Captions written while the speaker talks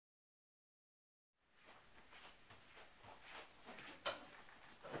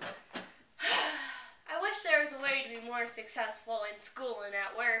successful in school and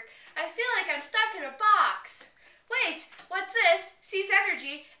at work, I feel like I'm stuck in a box. Wait, what's this? Sees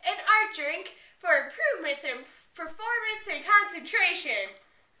energy, an art drink for improvements in performance and concentration.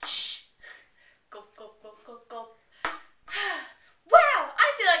 Shh. Gulp, gulp, gulp, gulp, gulp. Wow, I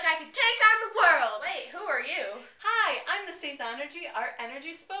feel like I can take on the world. Wait, who are you? Hi, I'm the Seasonergy Art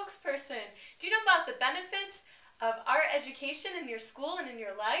Energy spokesperson. Do you know about the benefits of art education in your school and in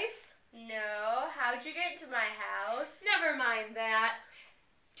your life? No, how'd you get to my house? Never mind that.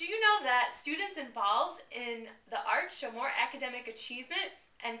 Do you know that students involved in the arts show more academic achievement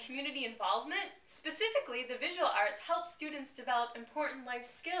and community involvement? Specifically, the visual arts help students develop important life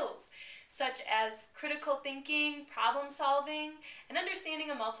skills, such as critical thinking, problem solving, and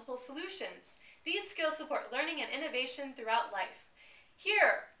understanding of multiple solutions. These skills support learning and innovation throughout life.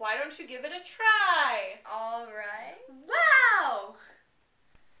 Here, why don't you give it a try? All right. Wow!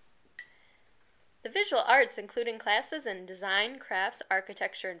 The visual arts, including classes in design, crafts,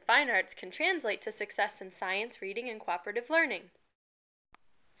 architecture, and fine arts, can translate to success in science, reading, and cooperative learning.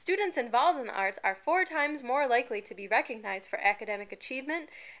 Students involved in the arts are 4 times more likely to be recognized for academic achievement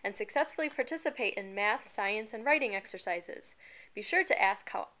and successfully participate in math, science, and writing exercises. Be sure to ask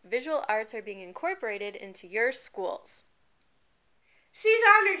how visual arts are being incorporated into your schools.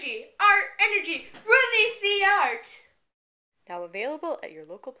 Seasonergy, art, energy, release the art! Now available at your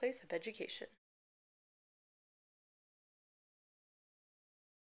local place of education.